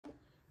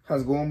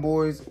How's it going,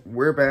 boys?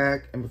 We're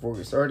back, and before we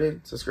get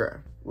started,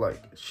 subscribe,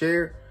 like,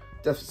 share,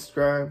 definitely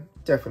subscribe,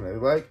 definitely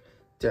like,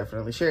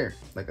 definitely share.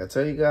 Like I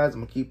tell you guys,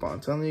 I'm gonna keep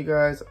on telling you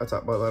guys, I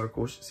talk about a lot of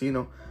cool shit, so you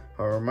know,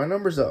 however my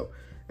numbers up.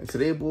 And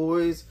today,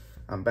 boys,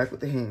 I'm back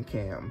with the hand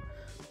cam.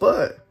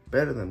 But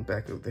better than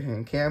back with the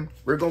hand cam,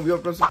 we're gonna be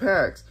opening some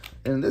packs.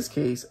 And in this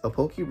case, a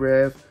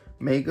PokeRev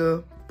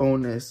Mega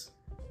Bonus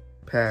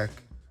Pack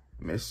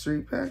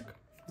Mystery Pack.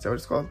 Is that what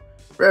it's called?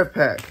 Rev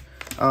Pack.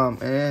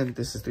 And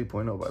this is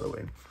 3.0, by the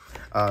way.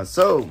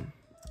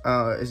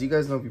 As you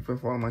guys know, if you've been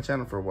following my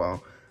channel for a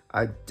while,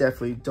 I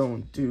definitely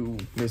don't do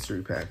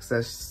mystery packs.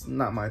 That's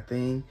not my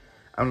thing.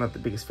 I'm not the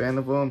biggest fan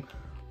of them.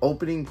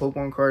 Opening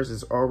Pokemon cards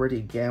is already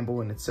a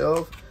gamble in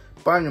itself.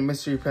 Buying a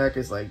mystery pack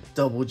is like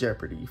double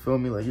jeopardy. You feel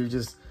me? Like you're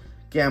just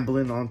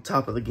gambling on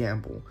top of the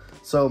gamble.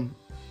 So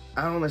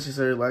I don't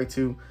necessarily like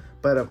to,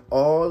 but of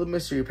all the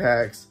mystery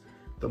packs,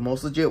 the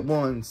most legit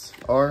ones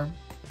are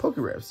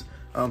PokeRevs.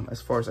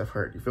 As far as I've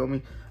heard, you feel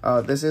me?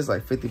 This is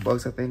like 50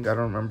 bucks, I think. I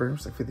don't remember.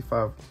 It's like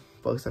 55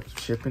 bucks after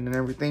shipping and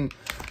everything.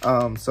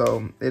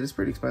 So it is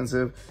pretty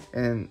expensive,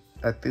 and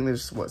I think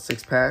there's what,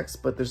 6 packs,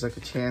 but there's like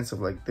a chance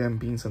of like them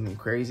being something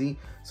crazy.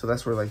 So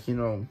that's where, like, you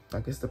know, I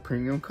guess the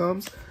premium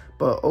comes.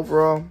 But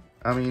overall,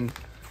 I mean,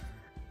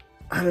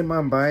 I didn't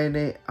mind buying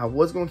it. I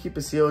was gonna keep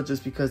it sealed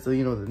just because the,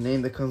 you know, the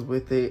name that comes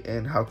with it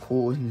and how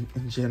cool in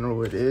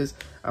general it is.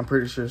 I'm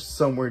pretty sure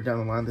somewhere down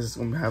the line this is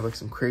gonna have like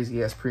some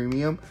crazy ass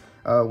premium.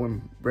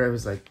 When Rev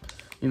is like,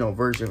 you know,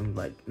 version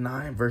like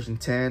 9, version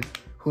 10,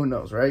 who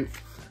knows, right?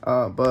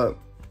 But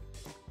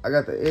I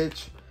got the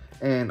itch,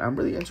 and I'm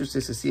really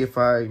interested to see if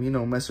I, you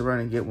know, mess around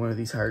and get one of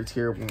these higher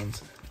tier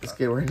ones. Let's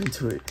get right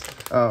into it.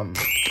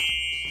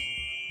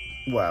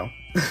 Wow.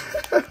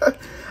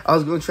 I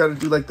was gonna try to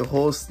do like the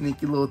whole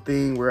sneaky little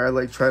thing where I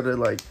like try to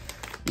like,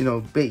 you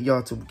know, bait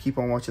y'all to keep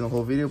on watching the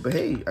whole video, but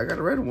hey, I got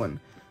a red one.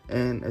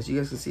 And as you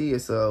guys can see,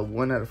 it's a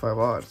 1 out of 5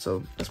 odd,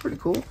 so that's pretty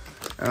cool.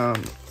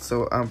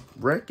 So I'm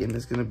reckon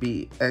it's gonna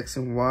be X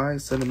and Y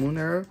Sun and Moon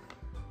era.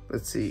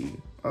 Let's see.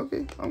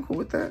 Okay, I'm cool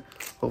with that.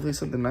 Hopefully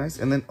something nice.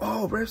 And then,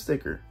 oh, Rev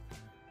sticker.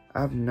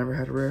 I've never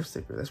had a Rev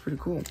sticker. That's pretty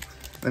cool.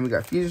 Then we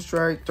got Fusion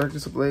Strike,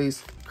 Darkness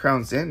Ablaze,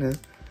 Crown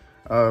Zenith,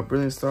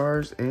 Brilliant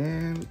Stars,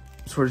 and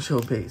Sword and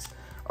Shield base.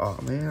 Oh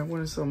man, I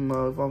wanted some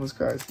Evolving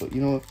Skies, but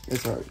you know what?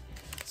 It's alright.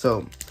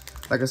 So,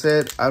 like I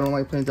said, I don't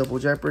like playing Double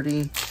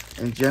Jeopardy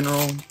in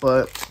general,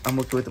 but I'm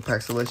okay with the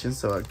pack selection,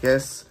 so I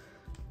guess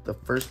the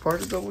first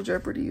part of Double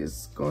Jeopardy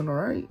is going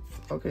alright.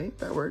 Okay,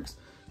 that works.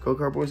 Code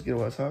Card Boys, get a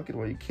while talk, get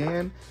while you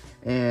can.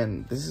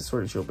 And this is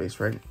Sword and Shield base,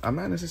 right? I'm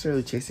not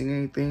necessarily chasing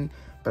anything,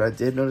 but I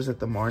did notice that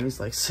the Marnie's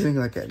like sitting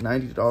like at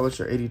 $90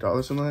 or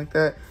 $80, something like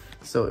that.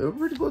 So it would be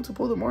pretty cool to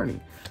pull the Marnie.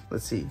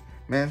 Let's see.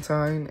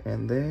 Mantine,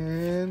 and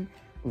then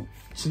ooh,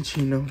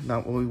 Chinchino,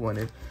 not what we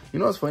wanted. You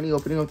know what's funny,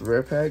 opening up the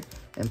rare pack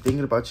and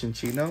thinking about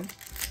Chinchino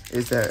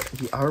is that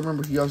I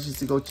remember he always used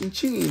to go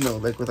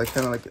Chinchino, like with like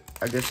kind of like,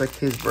 I guess like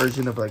his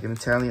version of like an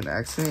Italian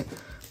accent.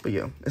 But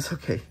yeah, it's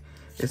okay.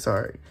 It's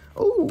alright.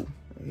 Oh,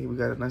 hey, we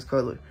got a nice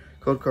color.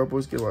 Code Card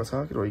Boys, get while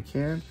talking or you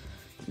can.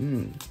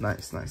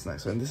 Nice, nice,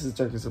 nice. And this is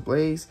Darkness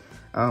Ablaze.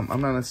 I'm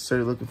not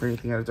necessarily looking for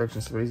anything out of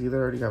Darkness Ablaze either.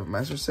 I already have a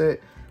master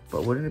set.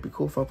 But wouldn't it be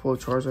cool if I pull a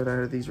Charizard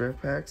out of these rare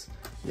packs?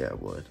 Yeah, it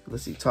would.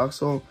 Let's see.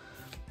 Toxel,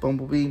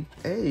 Bumblebee.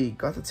 Hey,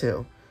 got the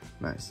tail.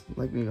 Nice.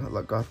 Like me,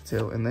 like got the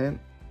tail. And then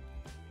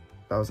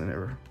that was an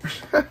error.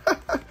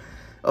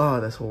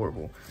 Oh, that's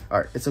horrible. All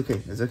right, it's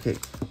okay. It's okay.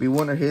 We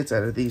want our hits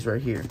out of these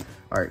right here.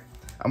 All right,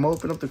 I'm gonna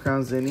open up the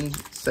Crown Zenny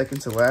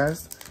second to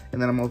last,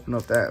 and then I'm gonna open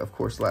up that, of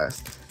course,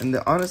 last. And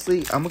then, honestly,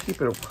 I'm gonna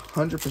keep it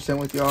 100%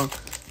 with y'all.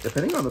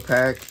 Depending on the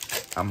pack,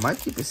 I might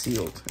keep it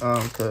sealed,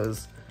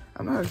 because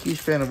I'm not a huge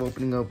fan of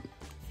opening up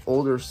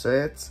older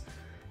sets,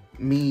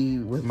 me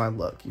with my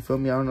luck. You feel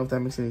me? I don't know if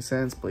that makes any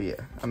sense, but yeah,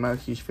 I'm not a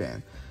huge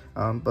fan.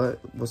 But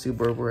we'll see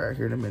where we're at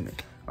here in a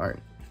minute. All right.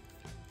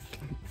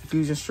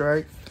 Fusion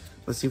Strike.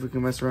 Let's see if we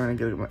can mess around and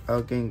get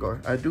a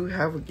Gengar. I do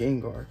have a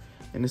Gengar,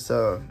 and it's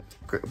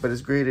but it's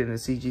graded in a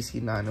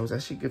CGC9. It was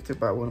actually gifted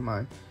by one of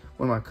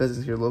my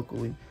cousins here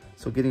locally.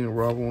 So getting a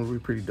raw one would be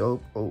pretty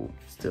dope. Oh,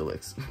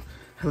 Steelix.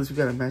 At least we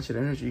got a match at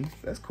energy.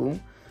 That's cool.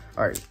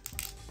 All right.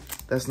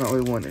 That's not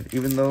what we wanted.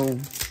 Even though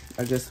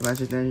I guess the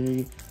match at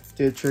energy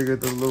did trigger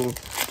the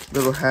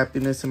little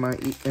happiness in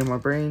my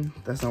brain,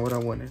 that's not what I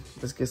wanted.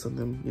 Let's get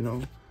something, you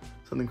know,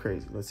 something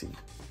crazy. Let's see.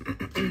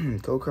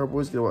 Code Card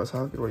Boys, get what's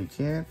hot, get what you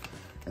can.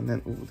 And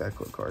then, ooh, that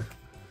code card.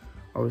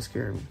 Always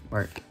scaring me. All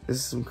right, this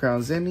is some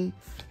Crown Zenny.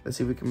 Let's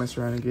see if we can mess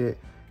around and get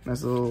a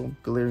nice little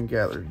Galarian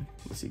Gallery.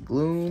 Let's see,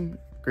 Gloom,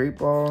 Great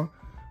Ball,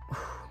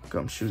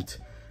 Gumshoot,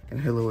 and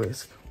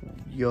Hilo-Isk.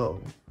 Yo,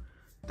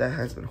 that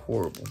has been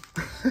horrible.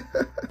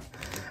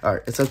 All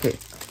right, it's okay.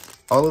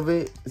 All of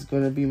it is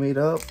going to be made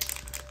up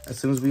as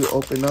soon as we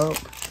open up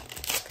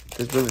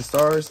this Brilliant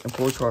Stars and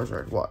pull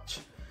Charizard. Watch.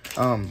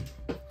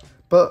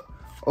 But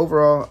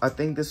overall, I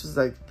think this was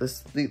like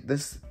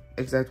this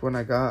exact one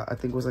I got. I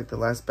think was like the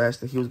last batch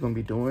that he was going to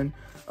be doing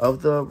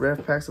of the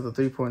ref packs of the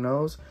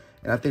 3.0s.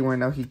 And I think right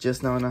now he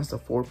just now announced the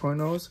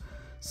 4.0s.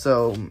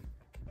 So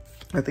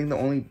I think the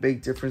only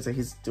big difference that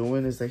he's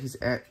doing is that he's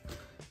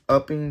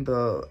upping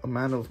the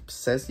amount of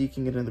sets you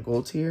can get in the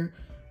gold tier.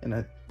 And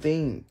I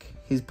think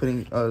he's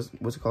putting,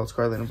 what's it called,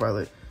 Scarlet and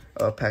Violet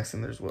packs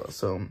in there as well.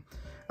 So,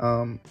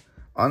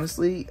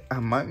 honestly, I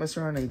might mess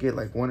around and get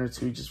like 1 or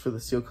 2 just for the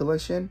seal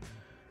collection.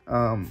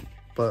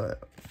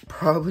 But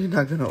probably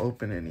not going to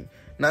open any.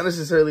 Not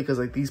necessarily because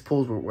like these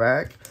pulls were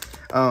whack,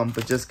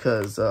 but just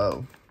because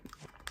I'm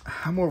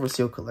more of a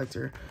seal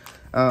collector,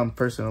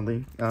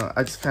 personally.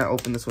 I just kind of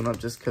opened this one up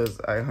just because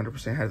I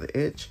 100% had the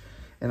itch.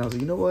 And I was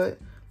like, you know what?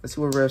 Let's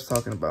see what Rev's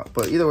talking about.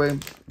 But either way,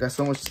 got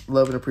so much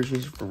love and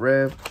appreciation for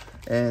Rev.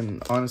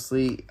 And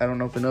honestly, I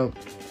don't open up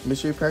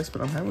mystery packs,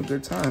 but I'm having a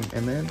good time.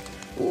 And then,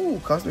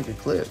 ooh, Cosmic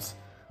Eclipse.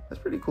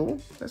 That's pretty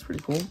cool. That's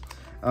pretty cool.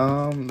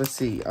 Let's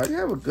see. I already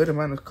have a good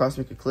amount of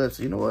Cosmic Eclipse.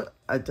 So you know what?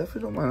 I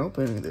definitely don't mind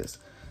opening this.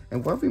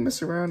 And why don't we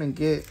mess around and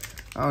get,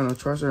 I don't know,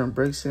 Charizard and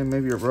Braixen,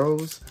 maybe a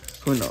Rose?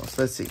 Who knows?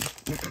 Let's see.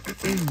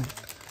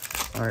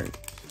 All right.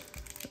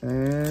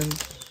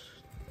 And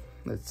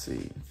let's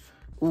see.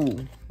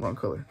 Ooh, wrong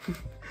color.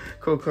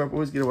 Cold card,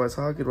 always get it while it's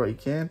hot, get it while you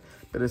can.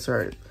 But it's all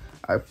right.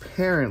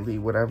 Apparently,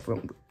 what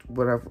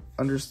I've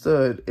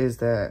understood is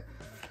that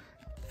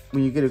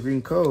when you get a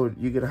green code,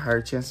 you get a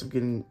higher chance of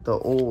getting the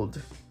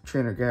old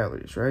trainer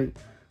galleries, right?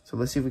 So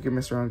let's see if we can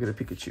mess around and get a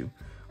Pikachu.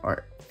 All right,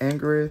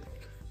 Angarith,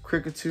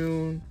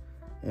 Kricketune,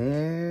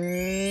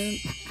 and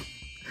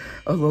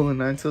Alolan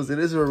Ninetales. It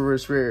is a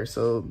reverse rare,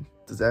 so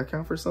does that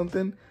count for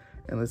something?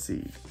 And let's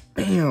see.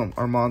 Bam!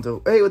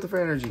 Armando. Hey, with the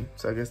fire energy.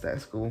 So I guess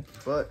that's cool.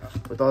 But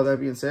with all that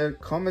being said,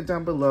 comment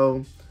down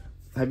below.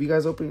 Have you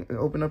guys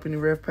opened up any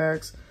Rev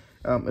packs?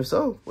 If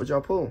so, what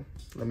y'all pull?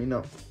 Let me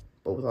know.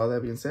 But with all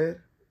that being said,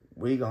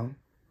 we gone.